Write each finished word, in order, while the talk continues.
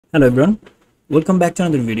Hello everyone, welcome back to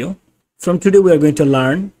another video. From today we are going to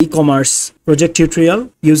learn e-commerce project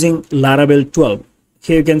tutorial using Laravel 12.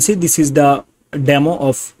 Here you can see this is the demo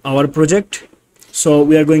of our project. So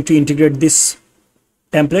we are going to integrate this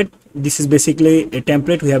template. This is basically a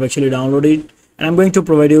template we have actually downloaded, and I'm going to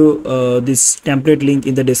provide you this template link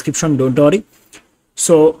in the description, don't worry.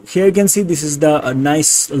 So here you can see this is the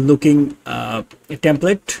nice looking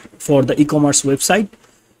template for the e-commerce website.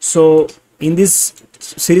 So in this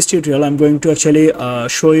series tutorial I'm going to actually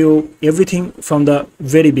show you everything from the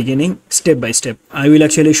very beginning, step by step. I will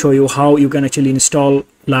actually show you how you can actually install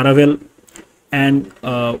Laravel and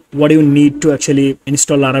what you need to actually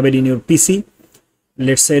install Laravel in your PC.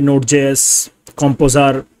 Let's say Node.js,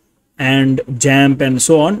 Composer and Jamp and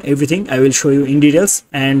so on. Everything I will show you in details,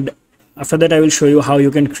 and after that I will show you how you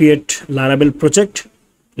can create Laravel project.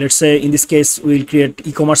 Let's say in this case we will create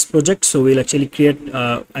e-commerce project. So we'll actually create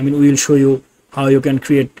we will show you how you can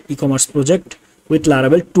create e-commerce project with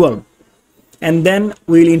Laravel 12, and then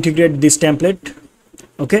we'll integrate this template.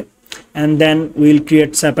 Okay, and then we'll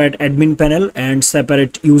create separate admin panel and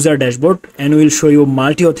separate user dashboard, and we'll show you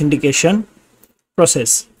multi-authentication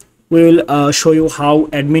process. We will show you how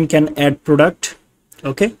admin can add product.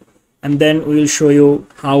 Okay, and then we will show you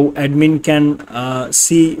how admin can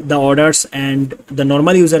see the orders and the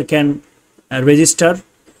normal user can register,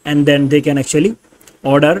 and then they can actually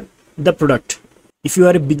order the product. If you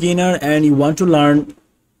are a beginner and you want to learn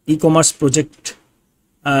e-commerce project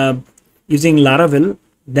using Laravel,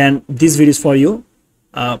 then this video is for you.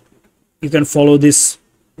 You can follow this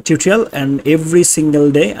tutorial, and every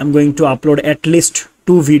single day I'm going to upload at least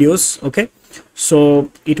 2 videos. Okay,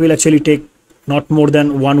 so it will actually take not more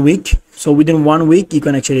than 1 week. So within 1 week you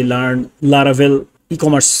can actually learn Laravel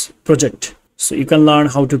e-commerce project. So you can learn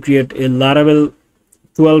how to create a Laravel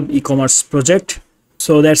 12 e-commerce project.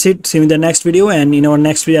 So that's it. See you in the next video, and in our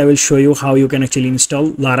next video I will show you how you can actually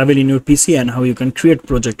install Laravel in your PC and how you can create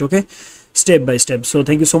project, okay, step by step. So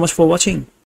thank you so much for watching.